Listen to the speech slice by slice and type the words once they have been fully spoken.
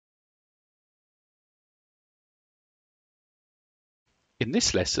In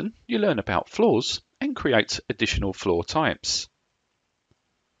this lesson, you learn about floors and create additional floor types.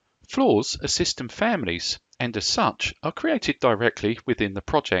 Floors are system families and as such are created directly within the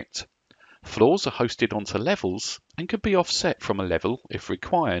project. Floors are hosted onto levels and can be offset from a level if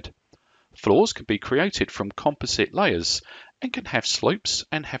required. Floors can be created from composite layers and can have slopes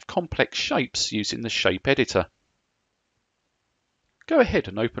and have complex shapes using the shape editor. Go ahead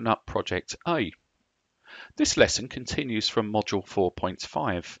and open up Project A. This lesson continues from Module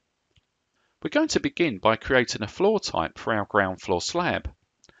 4.5. We're going to begin by creating a floor type for our ground floor slab.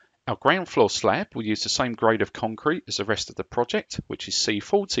 Our ground floor slab will use the same grade of concrete as the rest of the project, which is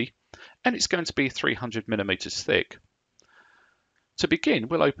C40, and it's going to be 300 millimeters thick. To begin,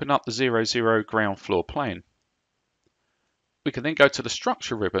 we'll open up the 00 ground floor plan. We can then go to the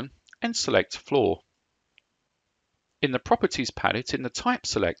structure ribbon and select floor. In the properties palette in the type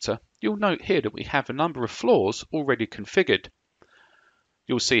selector, you'll note here that we have a number of floors already configured.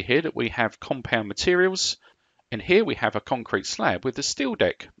 You'll see here that we have compound materials, and here we have a concrete slab with a steel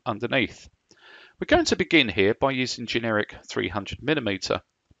deck underneath. We're going to begin here by using generic 300 millimeter.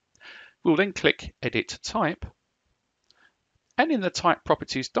 We'll then click Edit Type, and in the Type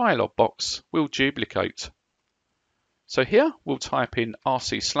Properties dialog box, we'll duplicate. So here we'll type in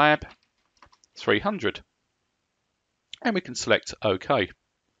RC Slab 300, and we can select OK.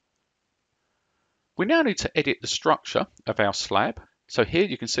 We now need to edit the structure of our slab. So here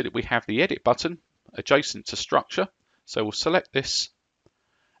you can see that we have the Edit button adjacent to Structure. So we'll select this,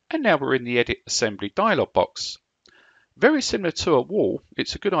 and now we're in the Edit Assembly dialog box. Very similar to a wall,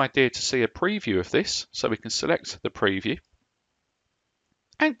 it's a good idea to see a preview of this, so we can select the preview.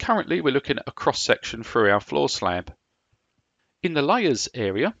 And currently we're looking at a cross-section through our floor slab. In the Layers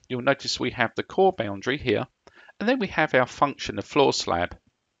area, you'll notice we have the core boundary here, and then we have our function of floor slab.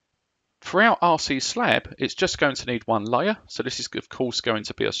 For our RC slab, it's just going to need one layer, so this is of course going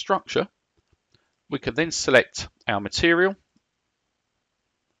to be a structure. We can then select our material.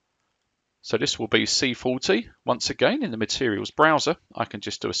 So this will be C40. Once again, in the materials browser, I can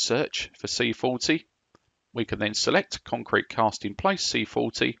just do a search for C40. We can then select concrete cast in place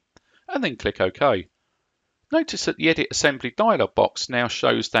C40 and then click OK. Notice that the Edit Assembly dialog box now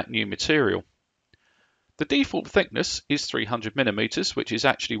shows that new material. The default thickness is 300 millimeters, which is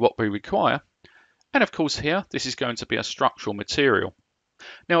actually what we require. And of course here, this is going to be a structural material.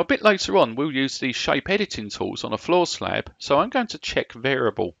 Now a bit later on, we'll use the shape editing tools on a floor slab, so I'm going to check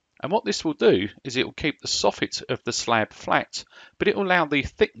variable. And what this will do is it will keep the soffit of the slab flat, but it will allow the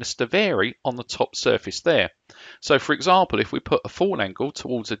thickness to vary on the top surface there. So for example, if we put a fall angle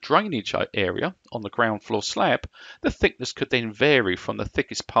towards a drainage area on the ground floor slab, the thickness could then vary from the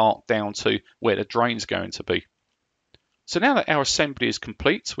thickest part down to where the drain's going to be. So now that our assembly is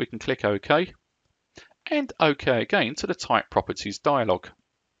complete, we can click OK, and OK again to the Type Properties dialog.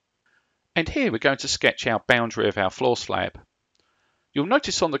 And here we're going to sketch our boundary of our floor slab. You'll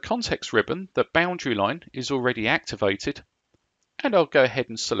notice on the context ribbon that boundary line is already activated, and I'll go ahead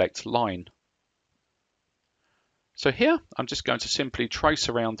and select line. So here I'm just going to simply trace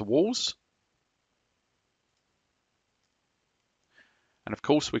around the walls. And of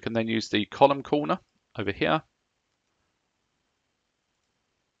course we can then use the column corner over here.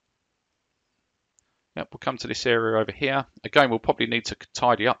 Yep, we'll come to this area over here. Again, we'll probably need to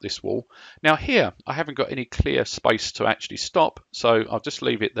tidy up this wall. Now here, I haven't got any clear space to actually stop, so I'll just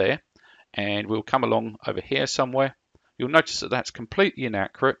leave it there. And we'll come along over here somewhere. You'll notice that that's completely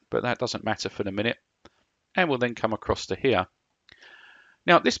inaccurate, but that doesn't matter for the minute. And we'll then come across to here.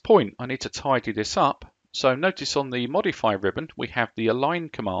 Now at this point, I need to tidy this up. So notice on the Modify ribbon, we have the Align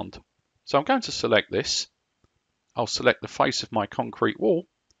command. So I'm going to select this. I'll select the face of my concrete wall.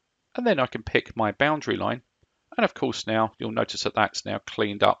 And then I can pick my boundary line. And of course now you'll notice that that's now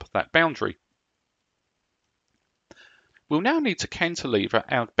cleaned up that boundary. We'll now need to cantilever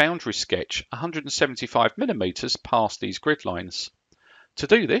our boundary sketch 175 millimeters past these grid lines. To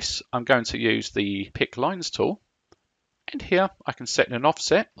do this, I'm going to use the Pick Lines tool. And here I can set an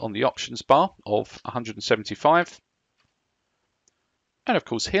offset on the options bar of 175. And of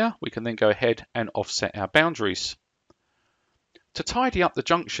course here we can then go ahead and offset our boundaries. To tidy up the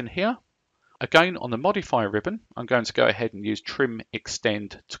junction here, again on the Modify ribbon, I'm going to go ahead and use Trim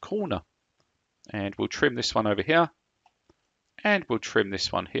Extend to Corner. And we'll trim this one over here, and we'll trim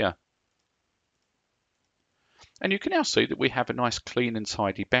this one here. And you can now see that we have a nice clean and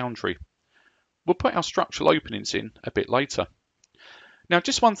tidy boundary. We'll put our structural openings in a bit later. Now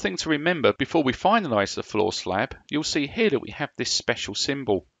just one thing to remember before we finalise the floor slab, you'll see here that we have this special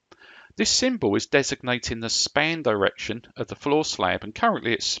symbol. This symbol is designating the span direction of the floor slab, and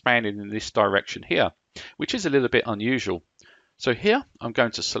currently it's spanning in this direction here, which is a little bit unusual. So here I'm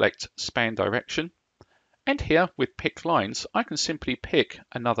going to select span direction, and here with pick lines I can simply pick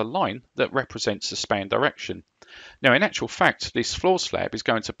another line that represents the span direction. Now in actual fact this floor slab is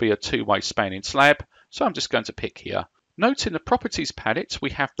going to be a two-way spanning slab, so I'm just going to pick here. Note in the properties palette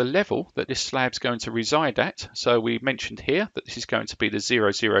we have the level that this slab is going to reside at, so we mentioned here that this is going to be the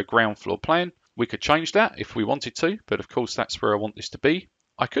 00 ground floor plan. We could change that if we wanted to, but of course that's where I want this to be.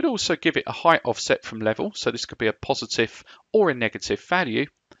 I could also give it a height offset from level, so this could be a positive or a negative value.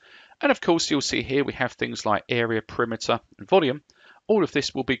 And of course you'll see here we have things like area, perimeter and volume. All of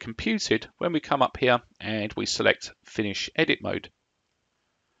this will be computed when we come up here and we select Finish Edit Mode.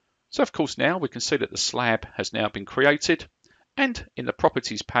 So of course now we can see that the slab has now been created, and in the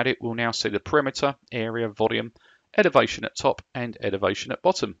Properties palette we'll now see the perimeter, area, volume, elevation at top and elevation at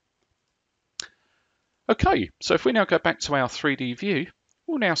bottom. Okay, so if we now go back to our 3D view,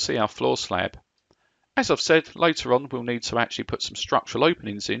 we'll now see our floor slab. As I've said, later on we'll need to actually put some structural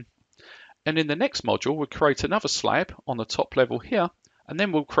openings in. And in the next module, we'll create another slab on the top level here, and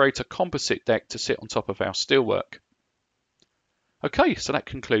then we'll create a composite deck to sit on top of our steelwork. Okay, so that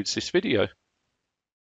concludes this video.